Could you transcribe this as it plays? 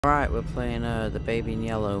Alright, we're playing the Baby in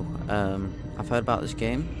Yellow. I've heard about this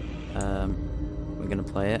game. We're gonna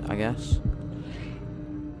play it, I guess.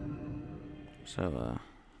 So,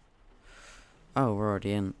 oh, we're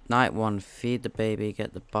already in. Night 1, feed the baby,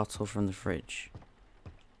 get the bottle from the fridge.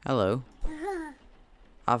 Hello.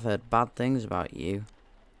 I've heard bad things about you,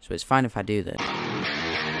 so it's fine if I do this.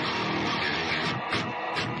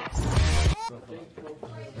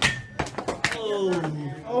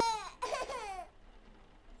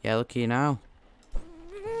 Yeah, look at you now.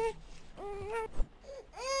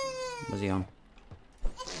 Where's he on?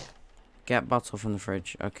 Get bottle from the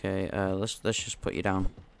fridge. Okay, let's just put you down.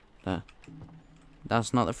 There.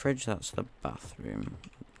 That's not the fridge, that's the bathroom.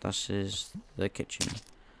 This is the kitchen.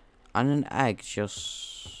 And an egg,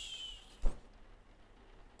 just...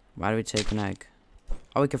 Why do we take an egg?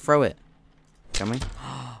 Oh, we can throw it. Can we?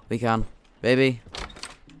 We can. Baby.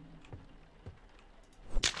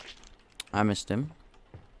 I missed him.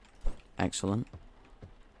 Excellent.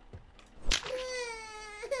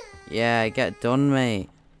 Yeah, get done, mate.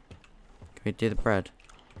 Can we do the bread?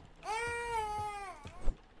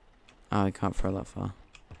 Oh, we can't throw that far.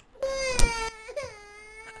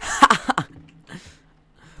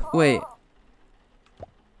 Wait.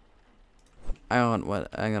 Hang on,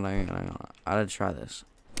 what? Hang on. I gotta try this.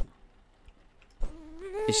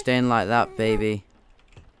 You're staying like that, baby.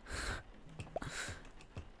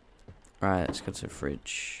 Right, let's go to the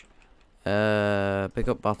fridge. Pick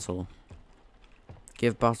up bottle.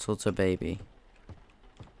 Give bottle to baby.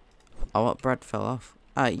 Oh, what bread fell off?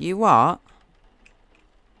 You what?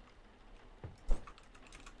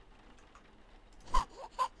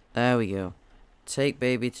 There we go. Take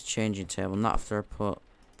baby to changing table. Not after I put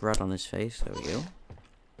bread on his face. There we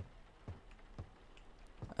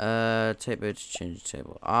go. Take baby to changing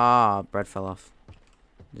table. Ah, bread fell off.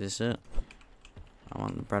 Is this it? I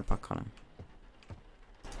want the bread back on him.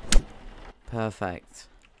 Perfect.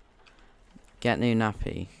 Get new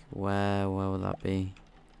nappy. Where will that be?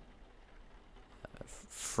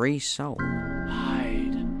 Free soul.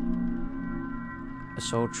 Hide. A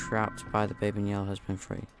soul trapped by the baby in yellow has been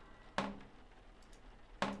free.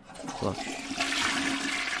 Look.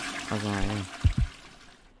 How's that? Yeah.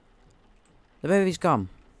 The baby's gone.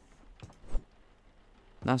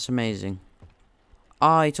 That's amazing.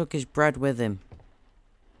 Oh, he took his bread with him.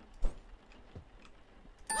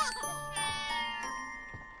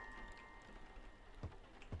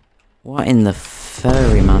 What in the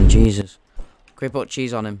furry, man? Jesus. Can we put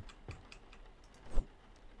cheese on him?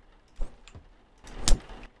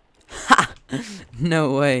 Ha!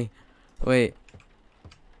 No way. Wait.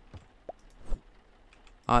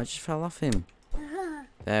 Oh, it just fell off him.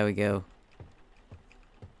 There we go.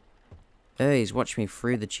 Oh, he's watching me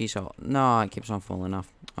through the cheese hole. No, it keeps on falling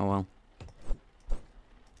off. Oh well.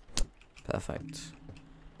 Perfect.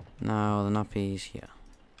 Now the nappy's here.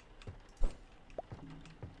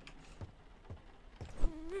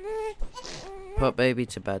 Put baby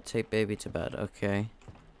to bed. Take baby to bed. Okay.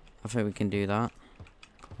 I think we can do that.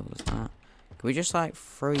 Close that. Can we just like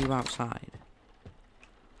throw you outside?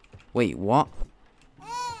 Wait, what?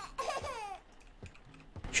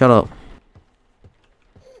 Shut up.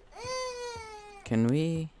 Can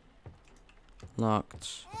we...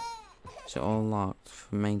 Locked. Is it all locked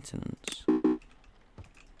for maintenance?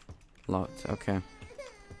 Locked. Okay.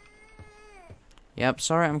 Yep,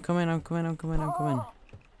 sorry, I'm coming.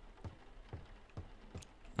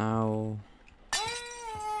 Now...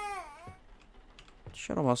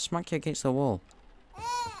 Shut up, I'll smack you against the wall.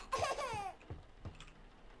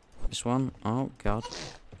 This one? Oh, God.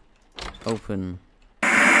 Open.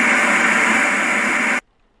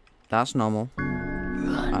 That's normal.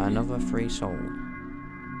 Another free soul.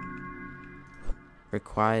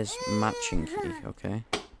 Requires matching key, okay.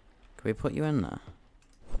 Can we put you in there?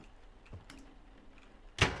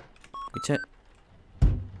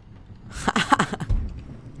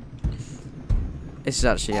 This is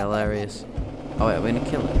actually hilarious. Oh wait, are we gonna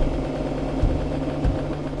kill it?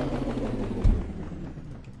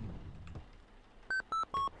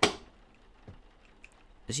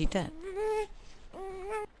 Is he dead?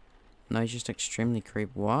 No, he's just extremely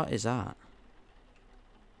creepy. What is that?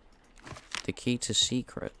 The key to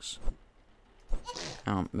secrets.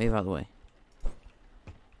 Oh, move out of the way.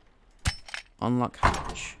 Unlock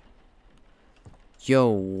hatch. Yo,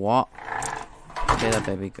 what? Okay, there,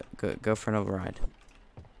 baby. Go for an override.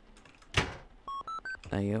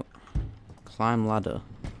 There you go. Climb ladder.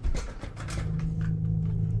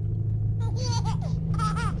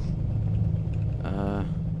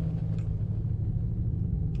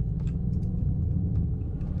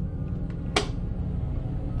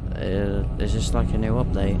 Is this like a new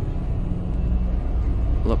update?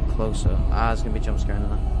 Look closer. Ah, there's gonna be jump scare in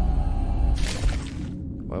there.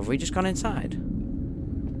 Well, have we just gone inside?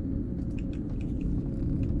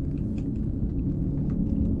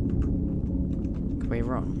 Can we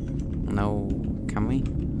run? No, can we?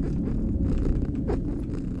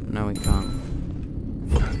 No, we can't.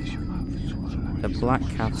 The black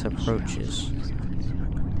cat approaches.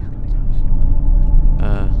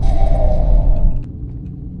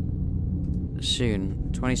 Soon.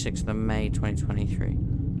 26th of May 2023.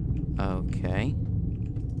 Okay.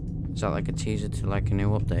 Is that like a teaser to like a new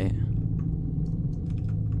update?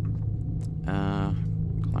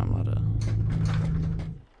 Climb ladder.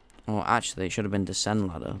 Oh, actually, it should have been descend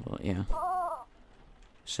ladder, but yeah.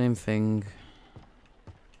 Same thing.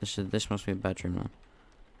 This must be a bedroom now.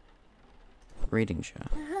 Reading chair.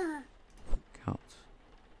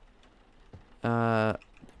 Cat.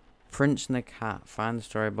 Prince and the cat. Find the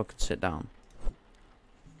storybook and sit down.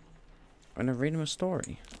 I'm gonna read him a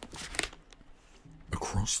story.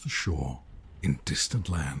 Across the shore, in distant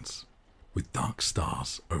lands, with dark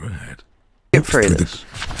stars overhead. Get through this.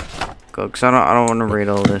 Good, cause I don't want to read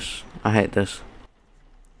all this. I hate this.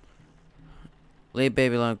 Leave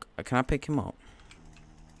baby alone. Can I pick him up?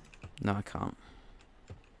 No, I can't.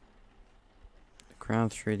 The crown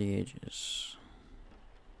through the ages.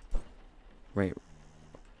 Wait.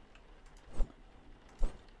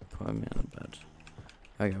 Put him in the bed.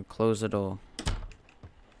 There we go. Close the door.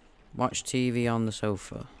 Watch TV on the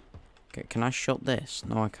sofa. Okay, can I shut this?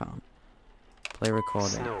 No, I can't. Play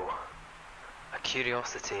recording. Snow. A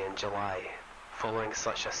curiosity in July, following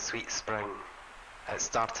such a sweet spring. It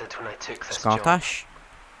started when I took this job, Scottish?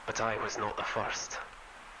 but I was not the first.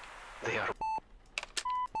 They are.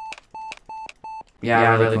 Yeah,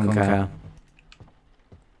 I really couldn't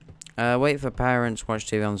care. Wait for parents, watch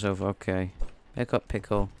TV on the sofa. Okay. Pick up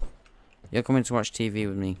Pickle. You're coming to watch TV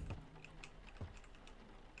with me.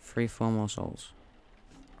 4 more souls.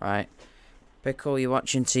 Right. Pickle, you're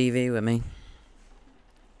watching TV with me.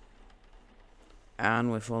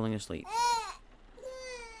 And we're falling asleep.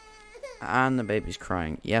 And the baby's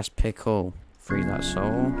crying. Yes, Pickle. Free that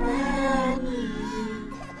soul.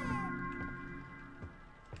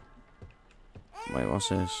 Wait, what's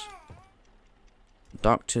this?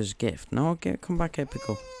 Doctor's gift. No, come back here,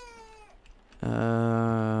 Pickle.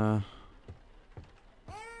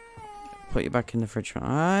 Put you back in the fridge.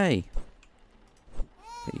 Aye.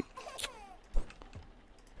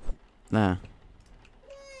 There.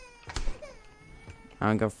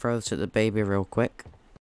 I'm gonna throw this at the baby real quick.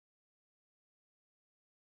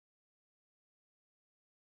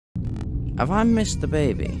 Have I missed the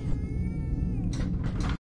baby?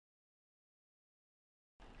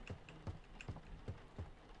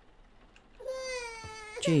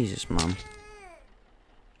 Jesus, Mum.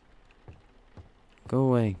 Go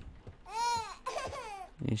away.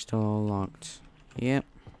 He's still all locked. Yep.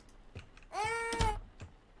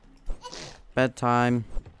 Bedtime.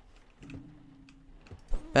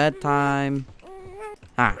 Bedtime.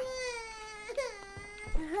 Ah.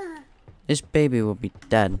 This baby will be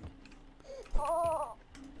dead.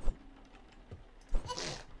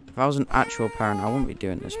 If I was an actual parent, I wouldn't be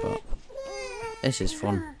doing this, but this is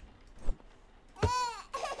fun.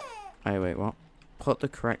 Hey, wait, what? Put the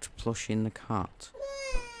correct plushie in the cart.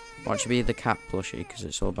 What should be the cat plushie? Because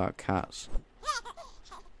it's all about cats.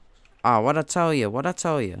 Ah, what'd I tell you? What'd I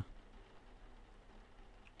tell you?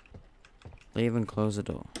 Leave and close the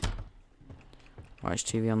door. Watch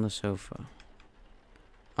TV on the sofa.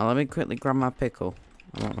 Now let me quickly grab my pickle.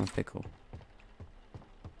 I want my pickle.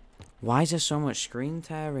 Why is there so much screen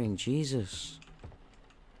tearing? Jesus.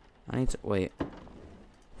 I need to wait.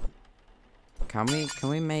 Can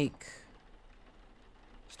we make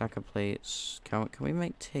stack of plates? Can we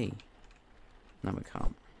make tea? No, we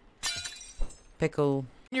can't. Pickle.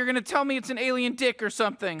 You're gonna tell me it's an alien dick or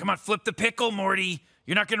something. Come on, flip the pickle, Morty.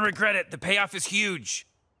 You're not gonna regret it. The payoff is huge.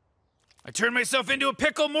 I turned myself into a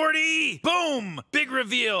pickle, Morty! Boom! Big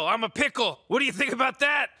reveal. I'm a pickle. What do you think about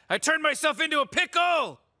that? I turned myself into a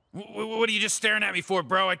pickle! What are you just staring at me for,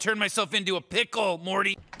 bro? I turned myself into a pickle,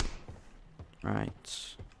 Morty.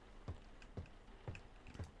 Right.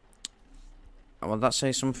 Well, that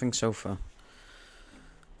say something sofa.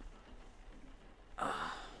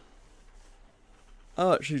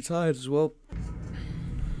 Oh, actually tired as well.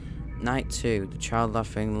 Night 2. The child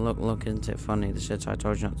laughing. Look, isn't it funny? They said I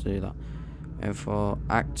told you not to do that. And for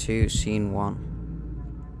Act 2, Scene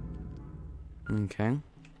 1. Okay.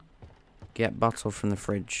 Get bottle from the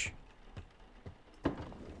fridge.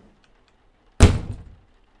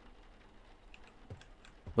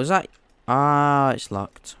 Was that... Ah, it's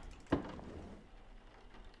locked.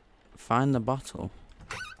 Find the bottle.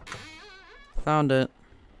 Found it.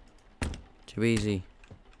 Too easy.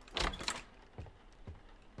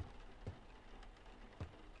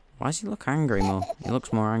 Why does he look angry more? He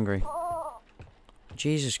looks more angry.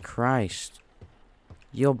 Jesus Christ.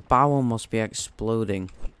 Your bowel must be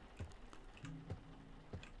exploding.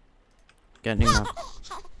 Getting up.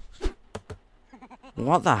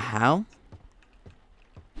 What the hell?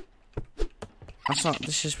 I thought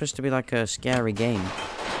this is supposed to be like a scary game.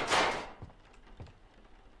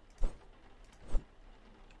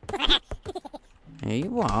 Hey,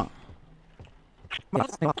 what?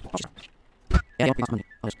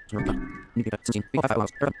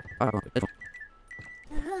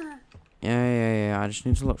 Yeah, I just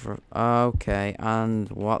need to look for... Okay, and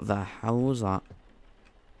what the hell was that?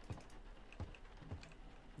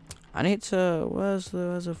 I need to... Where's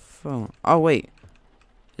the phone? Oh, wait.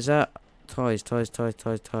 Is that... Toys.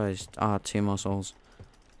 Ah, 2 more souls.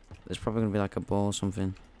 There's probably gonna be like a ball or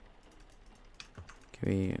something. Can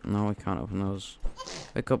we... No, we can't open those.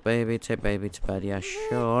 Wake up, baby. Take baby to bed. Yeah,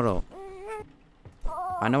 shut up.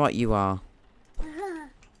 I know what you are.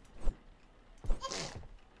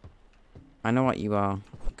 I know what you are.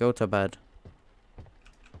 Go to bed.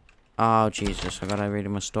 Oh, Jesus. I gotta read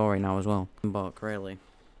him a story now as well. Book, really.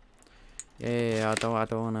 Yeah, I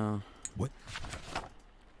don't wanna... What?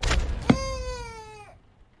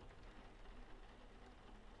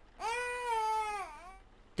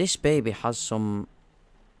 This baby has some...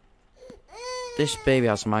 This baby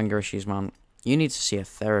has some anger issues, man. You need to see a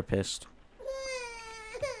therapist.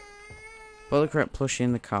 Put the correct plushie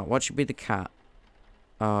in the cat. What should be the cat?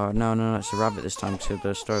 Oh, no, it's a rabbit this time, too.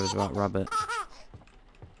 The story was about rabbit.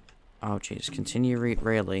 Oh, jeez. Continue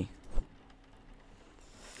really.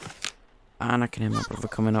 And I can hear my brother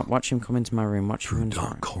coming up. Watch him come into my room. Watch him Through into my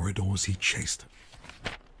room. dark corridors he chased.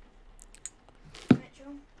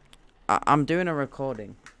 I'm doing a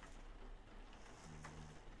recording.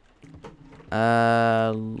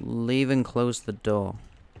 Leave and close the door.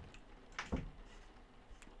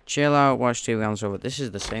 Chill out, watch TV on over. This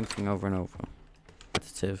is the same thing over and over.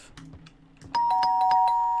 Repetitive.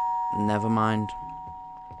 Never mind.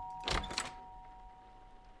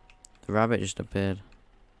 The rabbit just appeared.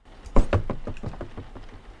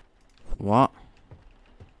 What?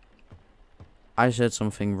 I said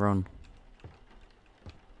something run.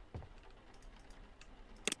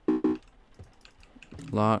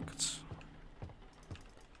 Locked.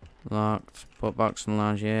 Put box in the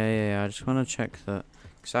lounge. Yeah. I just want to check that.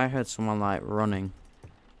 Because I heard someone like running.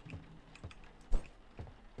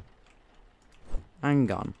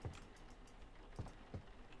 Hang on.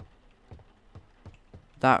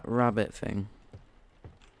 That rabbit thing.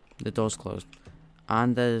 The door's closed.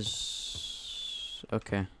 And there's...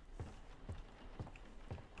 Okay.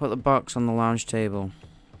 Put the box on the lounge table.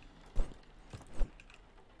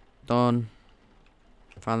 Done.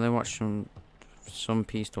 Finally watch some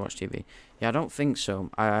piece to watch TV. Yeah, I don't think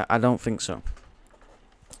so. I don't think so.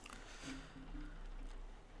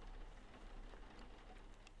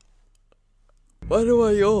 Why do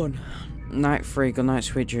I yawn? Night 3, good night,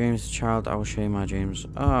 sweet dreams, child. I will show you my dreams.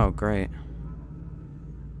 Oh, great.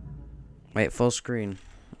 Wait, full screen.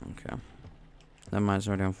 Okay. Never mind, it's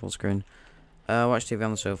already on full screen. Watch TV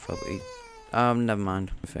on the sofa, but never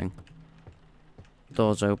mind. Thing.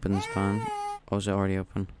 Door's open this time. Or is it already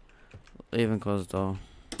open? Leave and close the door.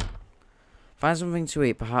 Find something to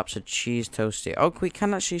eat, perhaps a cheese toasty. Oh, we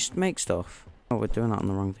can actually make stuff. Oh, we're doing that on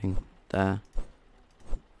the wrong thing. There.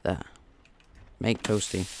 Make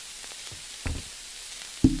toasty.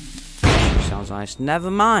 Sounds nice. Never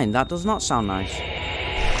mind, that does not sound nice.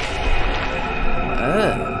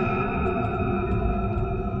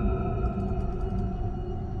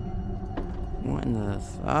 What in the...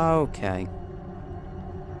 Okay.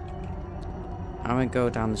 I'm gonna go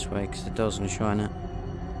down this way because the door's gonna show in it.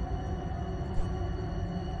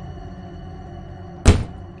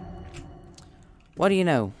 What do you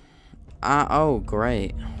know? Oh,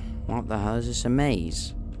 great. What the hell is this? A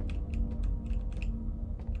maze?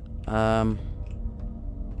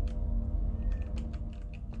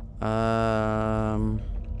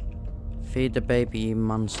 Feed the baby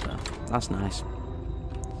monster. That's nice.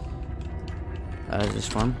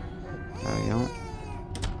 This one. There we go.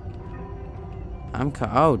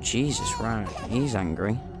 Oh, Jesus, right. He's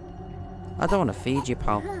angry. I don't want to feed you,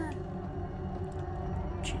 pal.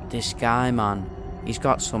 This guy, man. He's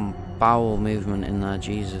got some bowel movement in there,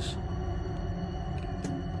 Jesus.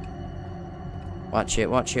 Watch it.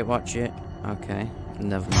 Okay,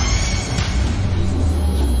 never mind.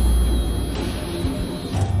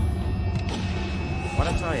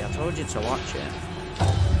 What'd I tell you? I told you to watch it.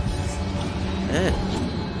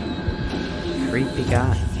 Creepy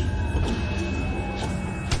guy.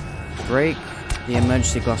 break the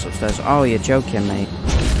emergency glass upstairs. Oh, you're joking, mate.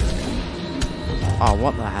 Oh,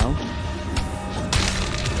 what the hell?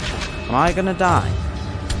 Am I gonna die?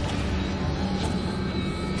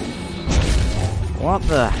 What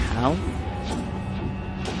the hell?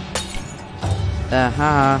 There,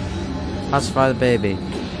 haha. Pacify the baby.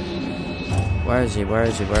 Where is he? Where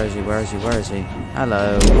is he? Where is he? Where is he? Where is he?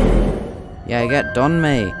 Hello. Yeah, get done,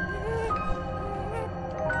 mate.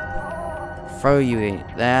 Throw you in.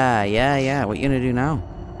 There, yeah. What you gonna do now?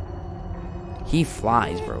 He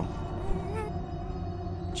flies, bro.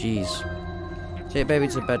 Jeez. Take baby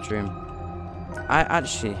to the bedroom. I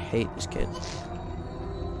actually hate this kid.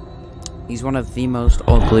 He's one of the most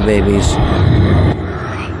ugly babies.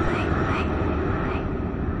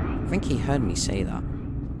 I think he heard me say that.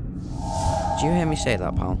 Did you hear me say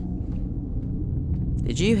that, pal?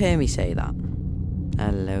 Did you hear me say that?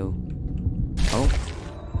 Hello. Oh.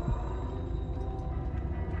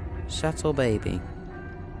 Settle, baby.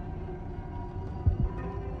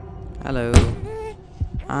 Hello.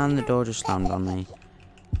 And the door just slammed on me.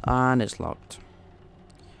 And it's locked.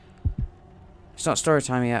 It's not story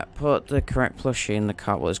time yet. Put the correct plushie in the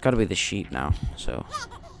cart. Well, it's got to be the sheep now. So,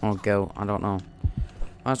 or goat. I don't know.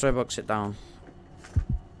 My storybook, sit down.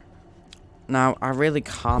 Now, I really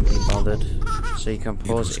can't be bothered. So you can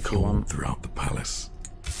pause it if you want. Throughout the palace.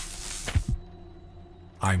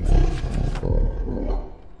 I'm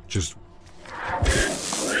just.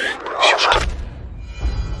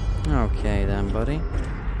 Okay then, buddy.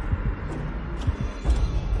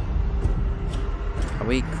 Are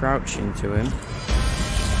we crouching to him?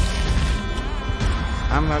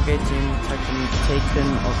 I'm now getting taken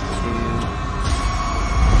up to.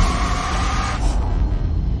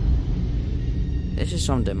 This is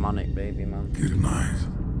some demonic baby, man. Good night.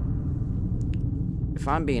 If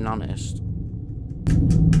I'm being honest,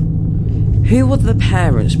 who would the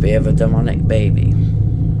parents be of a demonic baby?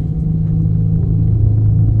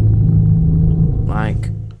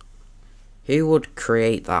 Like, who would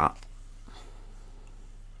create that?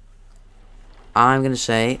 I'm gonna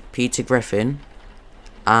say Peter Griffin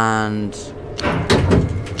and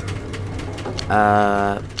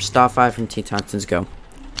Starfire from Teen Titans Go.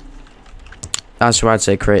 That's who I'd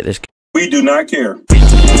say create this. We do not care.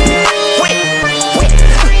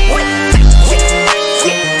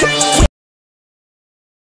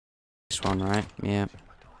 This one, right? Yeah.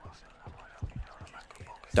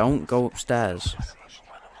 Don't go upstairs.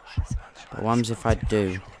 But what happens if I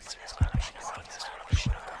do?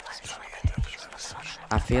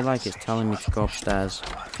 I feel like it's telling me to go upstairs.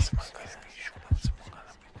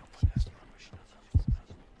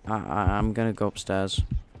 I'm gonna go upstairs.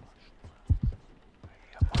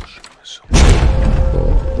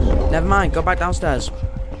 Never mind, go back downstairs.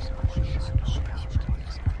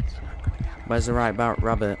 Where's the right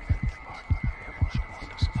rabbit?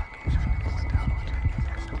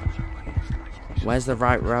 Where's the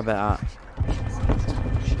right rabbit at?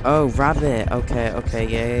 Oh, rabbit. Okay,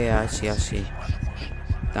 yeah, I see.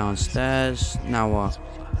 Downstairs. Now what?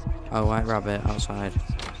 Oh, white rabbit outside.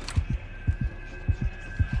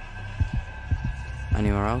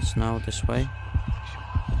 Anywhere else? No, this way.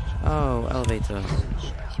 Oh, elevator.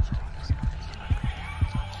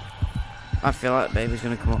 I feel like baby's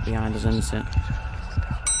gonna come up behind us, isn't it?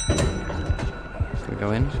 Can we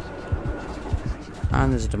go in?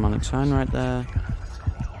 And there's a demonic sign right there.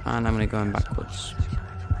 And I'm gonna go in backwards.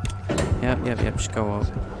 Yep, just go up.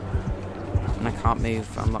 And I can't move,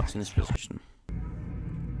 I'm locked in this position.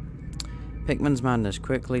 Pikmin's madness.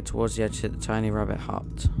 Quickly towards the edge, hit the tiny rabbit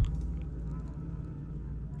hopped.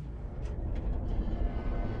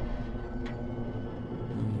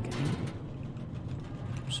 Okay.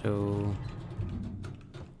 So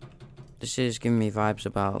this is giving me vibes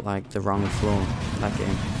about like the wrong floor, that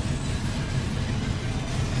game.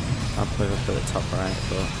 I'll put it up at the top right,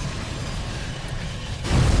 but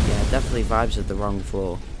yeah, definitely vibes of the wrong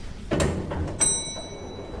floor.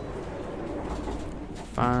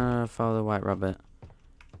 Follow the white rabbit.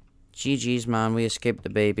 GG's, man, we escaped the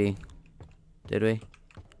baby. Did we?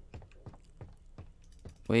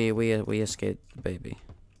 We escaped the baby.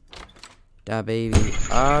 Da baby.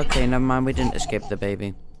 Okay, never mind, we didn't escape the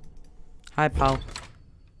baby. Hi, pal.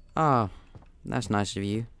 Oh, that's nice of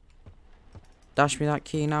you. Dash me that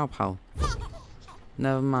key now, pal.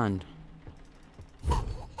 Never mind.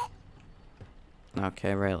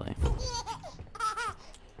 Okay, really.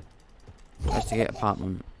 Investigate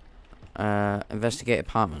apartment. Investigate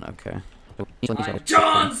apartment, okay.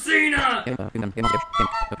 John Cena!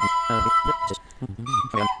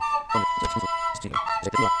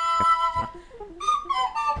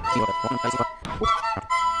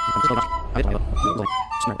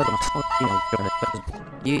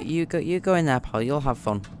 You go in there, pal. You'll have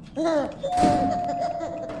fun.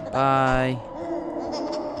 Bye.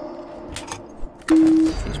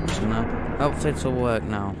 Hopefully it'll work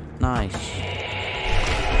now. Nice.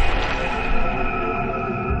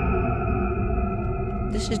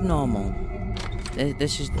 This is normal.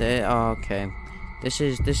 This is the okay. This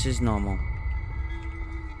is normal.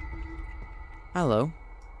 Hello.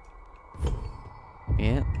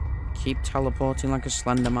 Yeah. Keep teleporting like a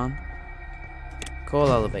Slender Man. Call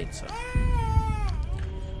elevator.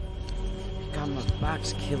 God, my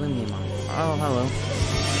back's killing me, man. Oh, hello.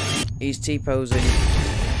 He's T-posing.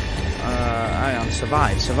 Hang on.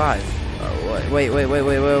 Survive. Oh, wait.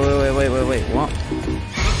 What?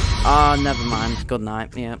 Oh, never mind. Good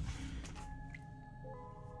night. Yep.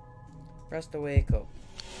 Press to wake up.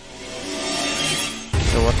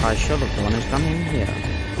 So what I should have done is gone in here.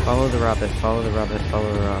 Follow the rabbit.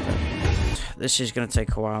 This is going to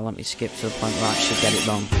take a while. Let me skip to the point where I actually get it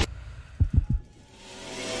done.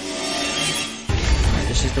 Right,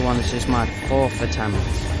 this is the one. This is my 4th attempt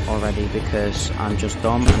already because I'm just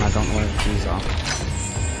dumb and I don't know where the keys are.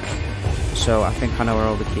 So I think I know where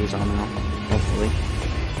all the keys are now. Hopefully.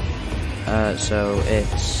 So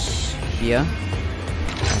it's here.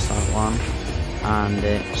 That's that one. And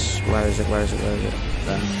it's where is it?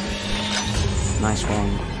 There. Nice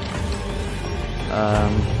one.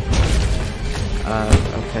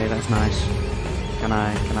 Okay, that's nice. Can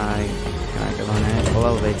I go on here? Full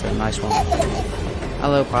elevator, nice one.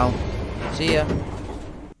 Hello, pal. See ya.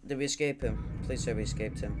 Did we escape him? Please say we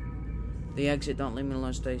escaped him. The exit, don't leave me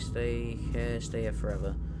alone, stay here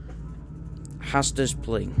forever. Haster's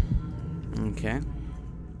plea. Okay.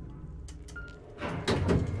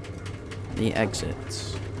 The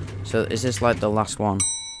exits. So is this like the last one?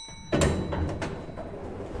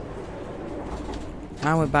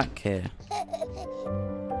 Now we're back here.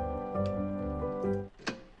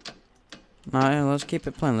 No, let's keep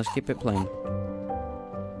it plain.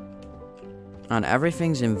 And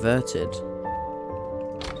everything's inverted.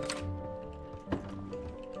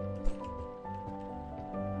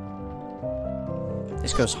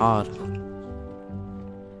 This goes hard.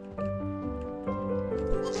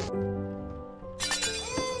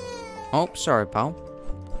 Oh, sorry, pal.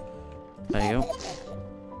 There you go.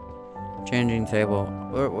 Changing table.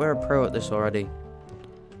 We're a pro at this already.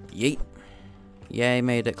 Yeet. Yay,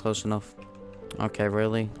 made it close enough. Okay,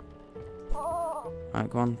 really? Alright,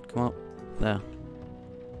 come up. There.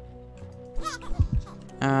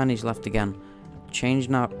 And he's left again. Change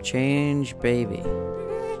baby.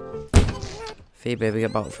 Feed baby,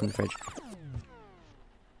 get bottle from the fridge.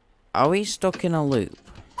 Are we stuck in a loop?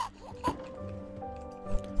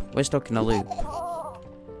 We're stuck in a loop. Oh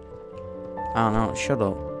no, shut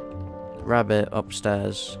up. Rabbit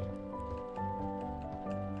upstairs.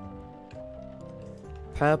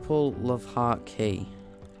 Purple love heart key.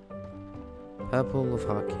 Purple love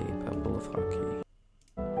heart key.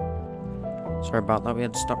 Sorry about that, we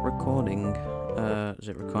had to stop recording. Is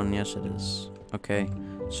it recording? Yes it is. Okay,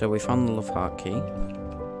 so we found the love heart key.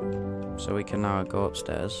 So we can now go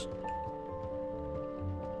upstairs.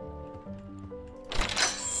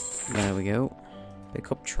 There we go.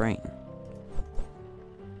 Pick up train.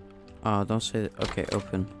 Oh, don't say that. Okay,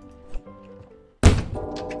 open.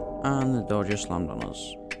 And the door just slammed on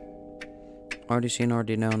us. Already seen,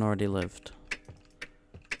 already known, already lived.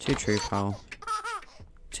 Too true, pal.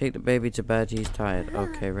 Take the baby to bed, he's tired.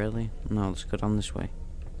 Okay, really? No, let's go down this way.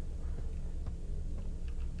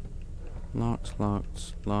 Locked. I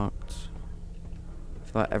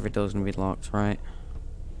feel like every door's gonna be locked, right?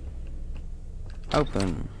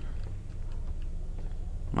 Open.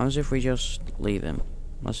 What as if we just leave him?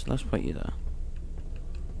 Let's put you there.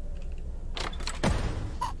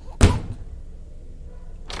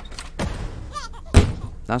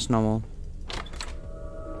 That's normal.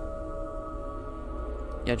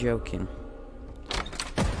 You're joking.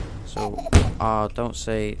 So, don't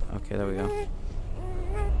say. Okay, there we go.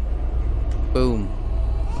 Boom.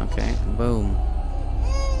 Okay, boom.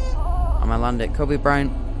 I'm gonna land it. Kobe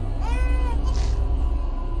Bryant.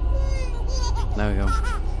 There we go.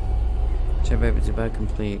 Take baby to bed,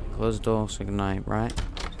 complete. Close the door, say goodnight, right?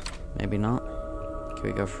 Maybe not. Can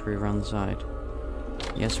we go through around the side?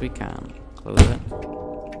 Yes, we can. Close it.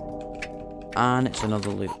 And it's another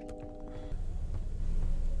loop.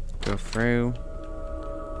 Go through.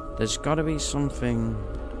 There's gotta be something.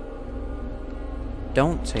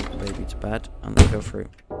 Don't take the baby to bed and then go through.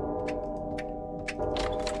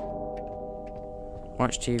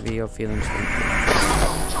 Watch TV or feeling sleepy.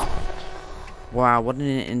 Wow, what an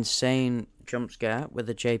insane jump scare with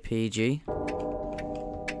a JPG.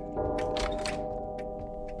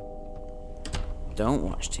 don't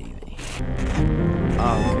watch TV.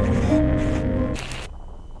 Oh, okay.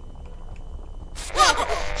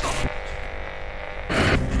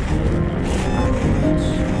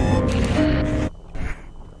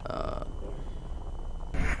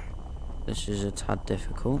 This is a tad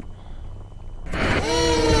difficult.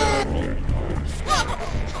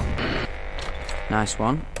 Nice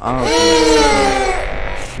one. Oh,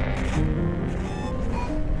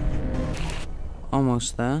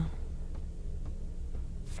 almost there.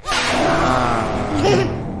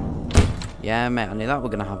 Yeah, mate, I knew that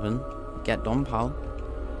was gonna happen. Get done, pal.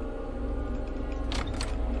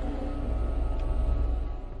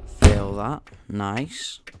 Feel that.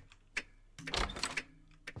 Nice.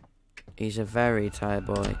 He's a very tired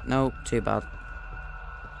boy. No, too bad.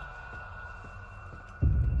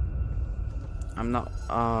 I'm not...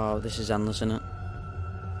 Oh, this is endless, isn't it?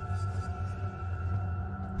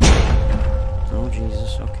 Oh,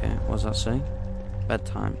 Jesus, okay. What does that say?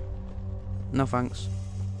 Bedtime. No thanks.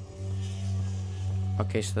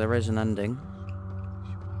 Okay, so there is an ending.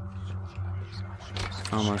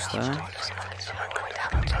 Almost there.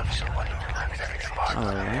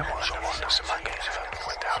 Oh, yeah.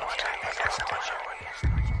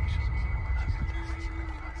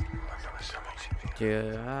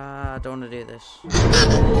 I don't want to do this. Yeah,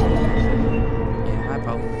 hi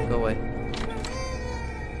pal, go away.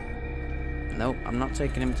 Nope, I'm not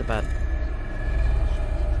taking him to bed.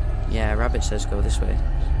 Yeah, Rabbit says go this way.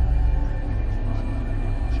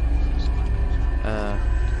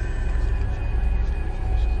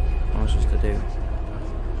 What am I supposed to do?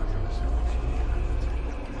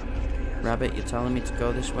 Rabbit, you're telling me to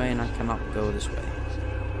go this way and I cannot go this way.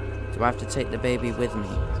 Do I have to take the baby with me?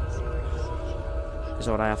 Is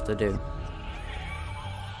what I have to do.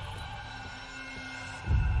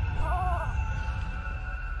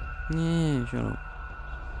 Yeah, shut up.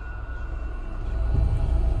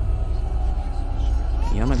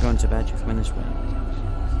 You're not going to bed, you're coming this way.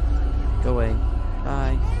 Go away.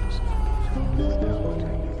 Bye.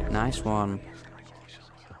 Nice one.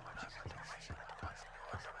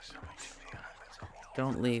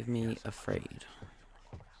 Don't leave me afraid.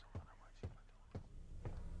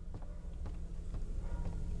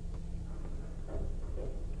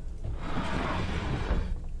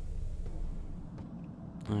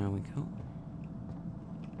 There we go.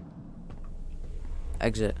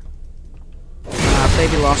 Exit.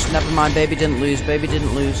 Baby lost. Never mind, baby didn't lose. Baby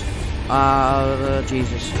didn't lose.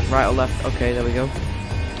 Jesus. Right or left? Okay, there we go.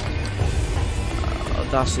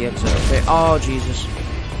 That's the exit. Okay. Oh, Jesus.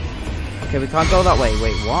 Okay, we can't go that way.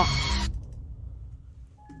 Wait, what?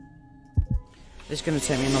 This is going to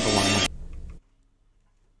take me another one.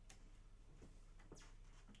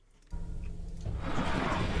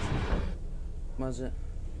 What is it?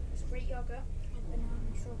 It's Greek yogurt and banana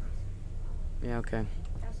and strawberries. Yeah, okay.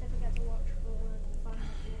 That's if we get to watch for the final.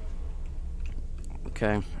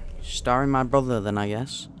 Okay. Starring my brother then, I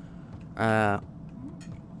guess. Yeah.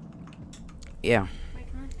 Wait, can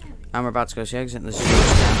I say? And we're about to go to the exit. There's a huge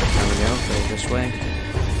scan. There we go. Go this way.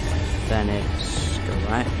 Then it's go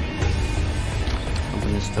right.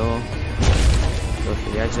 Open this door. Go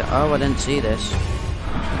through the exit. Oh, I didn't see this.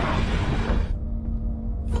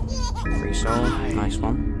 Free soul. Nice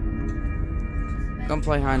one. Come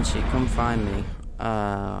play hide and seek. Come find me.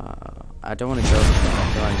 I don't want to go this way. I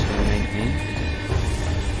feel like it's going to make me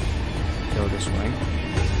go this way.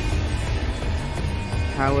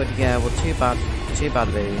 Howard, yeah, well, too bad. Too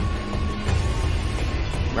bad, baby.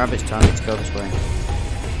 Rabbit's telling me to go this way.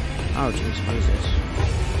 Oh, jeez, what is this?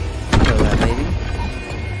 Go there, baby.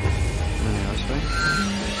 No, this way.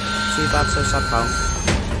 Too bad, so sad, pal.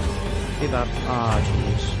 Too bad. Oh,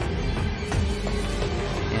 jeez.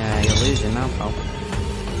 Yeah, you're losing now, pal.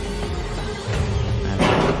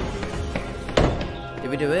 Did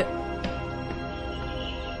we do it?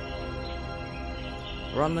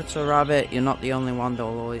 Run, little rabbit. You're not the only one.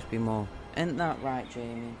 There'll always be more. Isn't that right,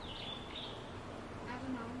 Jamie?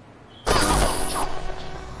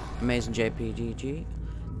 Amazing JPGG.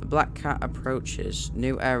 The black cat approaches.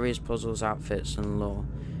 New areas, puzzles, outfits, and lore.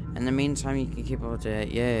 In the meantime, you can keep up to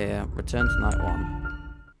date. Yeah. Return to night 1.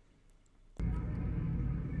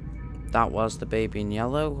 That was the baby in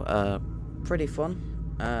yellow. Pretty fun.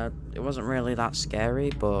 It wasn't really that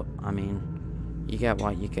scary, but I mean, you get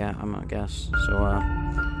what you get, I guess. So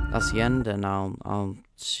that's the end, and I'll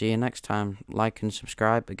see you next time. Like and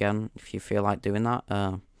subscribe again if you feel like doing that.